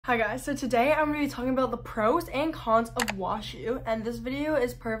Hi guys, so today I'm going to be talking about the pros and cons of WASHU, and this video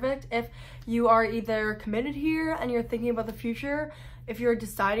is perfect if you are either committed here and you're thinking about the future, if you're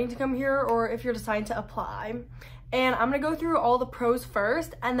deciding to come here, or if you're deciding to apply. And I'm going to go through all the pros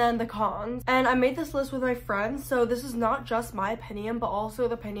first and then the cons. And I made this list with my friends, so this is not just my opinion, but also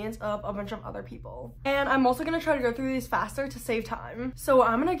the opinions of a bunch of other people. And I'm also going to try to go through these faster to save time. So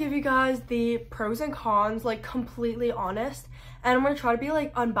I'm going to give you guys the pros and cons, like completely honest. And I'm going to try to be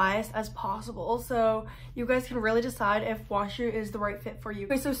like unbiased as possible, so you guys can really decide if WASHU is the right fit for you.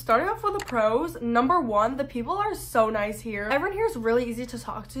 Okay, so starting off with the pros, number one, the people are so nice here. Everyone here is really easy to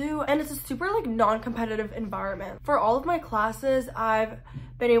talk to, and it's a super like non-competitive environment. For all of my classes, I've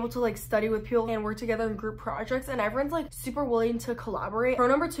been able to like study with people and work together in group projects, and everyone's like super willing to collaborate. Pro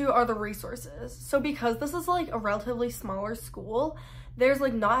number two are the resources. So because this is like a relatively smaller school, there's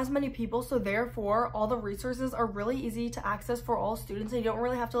like not as many people, so therefore all the resources are really easy to access for all students, and you don't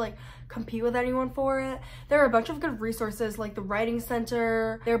really have to like compete with anyone for it. There are a bunch of good resources like the writing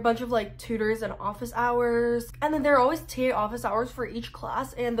center, there are a bunch of like tutors and office hours, and then there are always TA office hours for each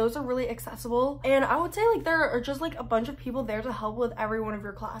class, and those are really accessible. And I would say like there are just like a bunch of people there to help with every one of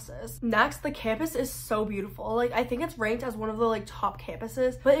your classes. Next, the campus is so beautiful. Like I think it's ranked as one of the like top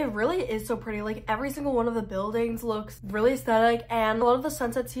campuses, but it really is so pretty. Like every single one of the buildings looks really aesthetic, and a lot of the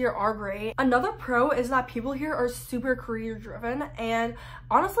sunsets here are great. Another pro is that people here are super career driven, and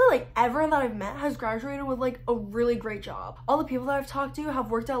honestly like everyone that I've met has graduated with like a really great job. All the people that I've talked to have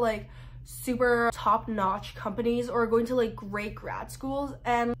worked at like super top-notch companies or going to like great grad schools,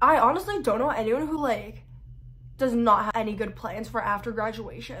 and I honestly don't know anyone who like does not have any good plans for after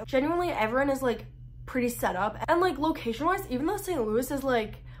graduation. Genuinely everyone is like pretty set up, and like location wise, even though St. Louis is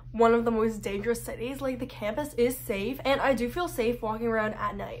like one of the most dangerous cities, like the campus is safe, and I do feel safe walking around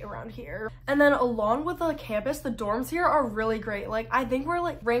at night around here. And then along with the campus, the dorms here are really great. Like I think we're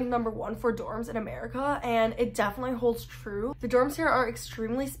like ranked #1 for dorms in America, and it definitely holds true. The dorms here are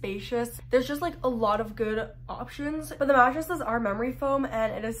extremely spacious. There's just like a lot of good options, but the mattresses are memory foam,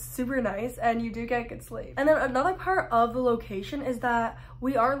 and it is super nice, and you do get good sleep. And then another part of the location is that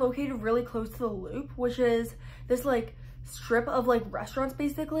we are located really close to the Loop, which is this like strip of like restaurants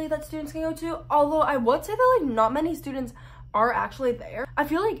basically that students can go to. Although I would say that like not many students are actually there. I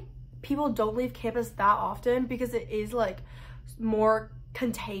feel like people don't leave campus that often because it is like more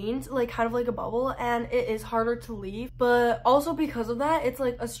contained, like kind of like a bubble, and it is harder to leave. But also because of that, it's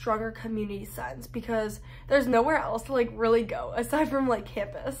like a stronger community sense because there's nowhere else to like really go aside from like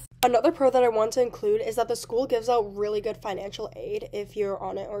campus. Another pro that I want to include is that the school gives out really good financial aid if you're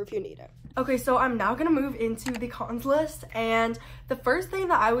on it or if you need it. Okay, so I'm now gonna move into the cons list, and the first thing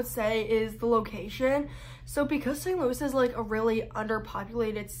that I would say is the location. So because St. Louis is like a really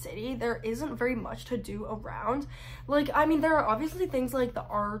underpopulated city, there isn't very much to do around. Like, I mean, there are obviously things like the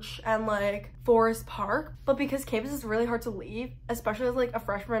Arch and like Forest Park, but because campus is really hard to leave, especially as like a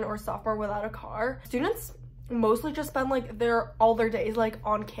freshman or sophomore without a car, students mostly just spend like all their days like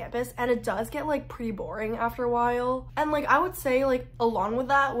on campus, and it does get like pretty boring after a while. And like I would say like along with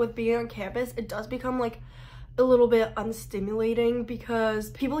that, with being on campus, it does become like a little bit unstimulating because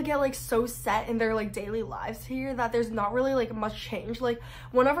people get like so set in their like daily lives here that there's not really like much change. Like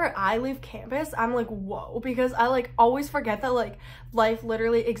whenever I leave campus, I'm like whoa, because I like always forget that like life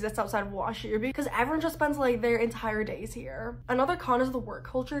literally exists outside of WASHU because everyone just spends like their entire days here. Another con is the work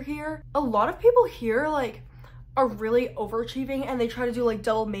culture here. A lot of people here like are really overachieving, and they try to do like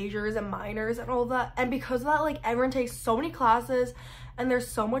double majors and minors and all of that, and because of that like everyone takes so many classes and there's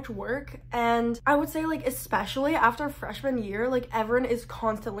so much work. And I would say like especially after freshman year, like everyone is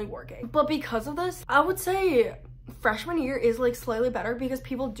constantly working. But because of this, I would say freshman year is like slightly better because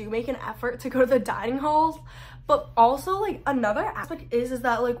people do make an effort to go to the dining halls. But also like another aspect is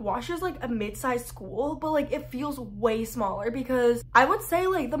that like WASHU is like a mid-sized school, but like it feels way smaller because I would say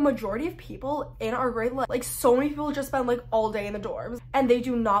like the majority of people in our grade, like so many people just spend like all day in the dorms and they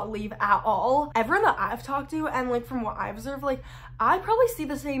do not leave at all. Everyone that I've talked to, and like from what I've observed, like I probably see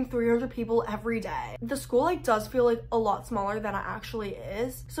the same 300 people every day. The school like does feel like a lot smaller than it actually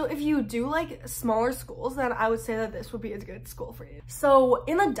is. So if you do like smaller schools, then I would say that this would be a good school for you. So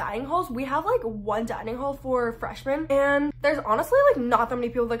in the dining halls, we have like one dining hall for freshmen, and there's honestly like not that many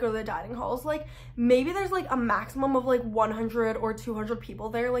people that go to the dining halls. Like maybe there's like a maximum of like 100 or 200 people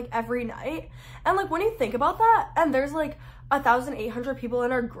there like every night. And like when you think about that, and there's like 1,800 people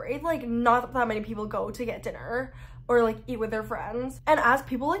in our grade, like not that many people go to get dinner or like eat with their friends. And as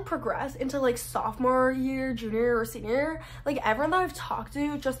people like progress into like sophomore year, junior or senior year, like everyone that I've talked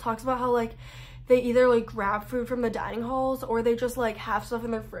to just talks about how like they either like grab food from the dining halls or they just like have stuff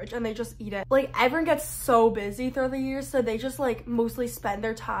in their fridge and they just eat it. Like everyone gets so busy throughout the years, so they just like mostly spend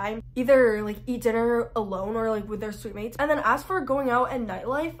their time either like eat dinner alone or like with their suite mates. And then as for going out and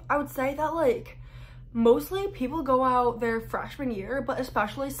nightlife, I would say that like mostly people go out their freshman year, but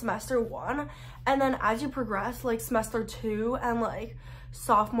especially semester 1. And then as you progress, like semester 2 and like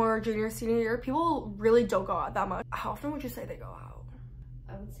sophomore, junior, senior year, people really don't go out that much. How often would you say they go out?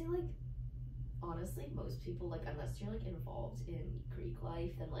 I would say like, honestly, most people, like, unless you're like involved in Greek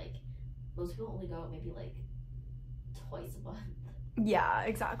life, then like most people only go out maybe like twice a month. Yeah,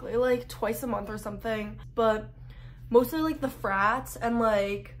 exactly, like twice a month or something. But mostly like the frats and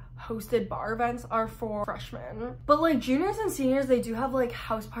like hosted bar events are for freshmen. But like juniors and seniors, they do have like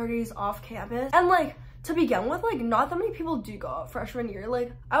house parties off campus. And like to begin with, like not that many people do go out freshman year.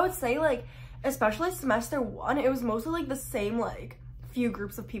 Like I would say like especially semester 1, it was mostly like the same like few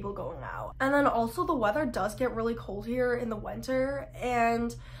groups of people going out. And then also the weather does get really cold here in the winter,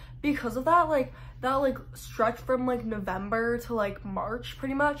 and because of that, like that like stretch from like November to like March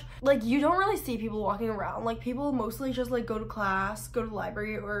pretty much, like you don't really see people walking around. Like people mostly just like go to class, go to the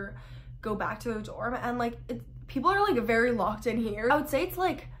library, or go back to their dorm, and like people are like very locked in here. I would say it's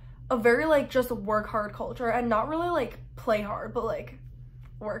like a very like just work hard culture, and not really like play hard, but like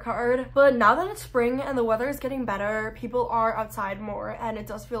work hard. But now that it's spring and the weather is getting better, people are outside more and it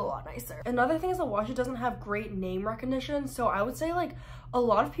does feel a lot nicer. Another thing is that WASHU doesn't have great name recognition, so I would say like a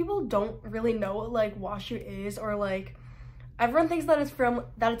lot of people don't really know what like WASHU is, or like everyone thinks that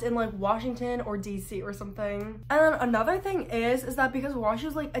it's in like Washington or DC or something. And then another thing is that because WASHU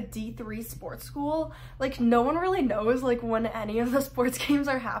is like a D3 sports school, like no one really knows like when any of the sports games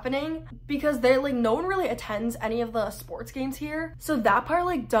are happening, because they're like no one really attends any of the sports games here. So that part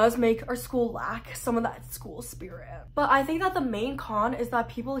like does make our school lack some of that school spirit. But I think that the main con is that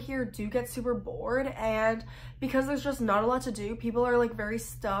people here do get super bored, and because there's just not a lot to do, people are like very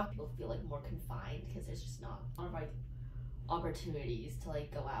stuck. People feel like more confined because there's just not a lot of like opportunities to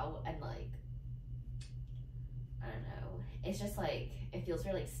like go out, and like I don't know, it's just like it feels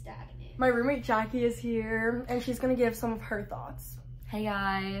very like stagnant. My roommate Jackie is here and she's gonna give some of her thoughts. Hey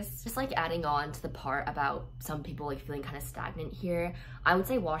guys, just like adding on to the part about some people like feeling kind of stagnant here, I would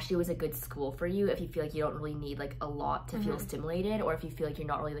say WASHU is a good school for you if you feel like you don't really need like a lot to feel stimulated, or if you feel like you're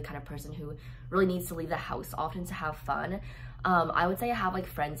not really the kind of person who really needs to leave the house often to have fun. I would say I have like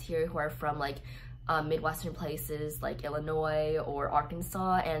friends here who are from like Midwestern places like Illinois or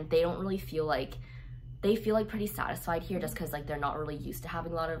Arkansas, and they don't really feel like, they feel like pretty satisfied here just because like they're not really used to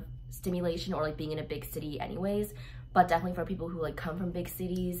having a lot of stimulation or like being in a big city anyways. But definitely for people who like come from big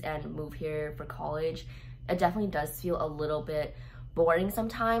cities and move here for college, it definitely does feel a little bit boring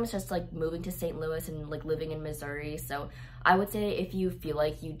sometimes, just like moving to St. Louis and like living in Missouri. So I would say if you feel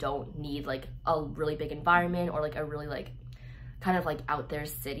like you don't need like a really big environment or like a really like kind of like out there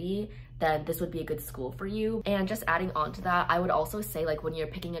city, then this would be a good school for you. And just adding on to that, I would also say like when you're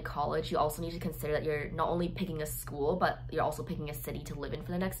picking a college, you also need to consider that you're not only picking a school, but you're also picking a city to live in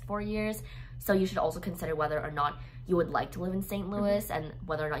for the next 4 years. So you should also consider whether or not you would like to live in St. Louis and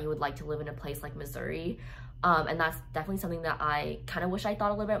whether or not you would like to live in a place like Missouri. And that's definitely something that I kind of wish I thought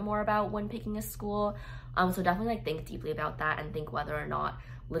a little bit more about when picking a school. So definitely like think deeply about that and think whether or not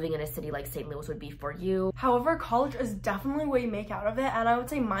living in a city like St. Louis would be for you. However, college is definitely what you make out of it, and I would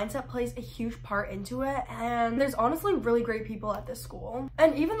say mindset plays a huge part into it, and there's honestly really great people at this school.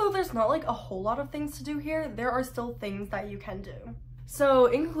 And even though there's not like a whole lot of things to do here, there are still things that you can do. So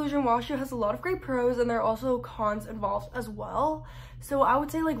in conclusion, WASHU has a lot of great pros and there are also cons involved as well. So I would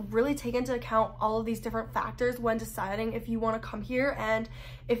say like really take into account all of these different factors when deciding if you want to come here and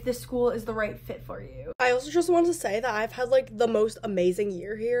if this school is the right fit for you. I also just want to say that I've had like the most amazing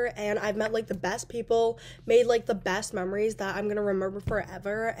year here, and I've met like the best people, made like the best memories that I'm gonna remember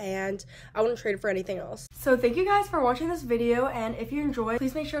forever, and I wouldn't trade it for anything else. So thank you guys for watching this video, and if you enjoyed,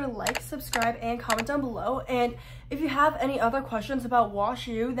 please make sure to like, subscribe, and comment down below. And if you have any other questions about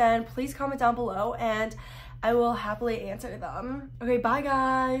WASHU, then please comment down below and I will happily answer them. Okay, bye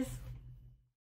guys!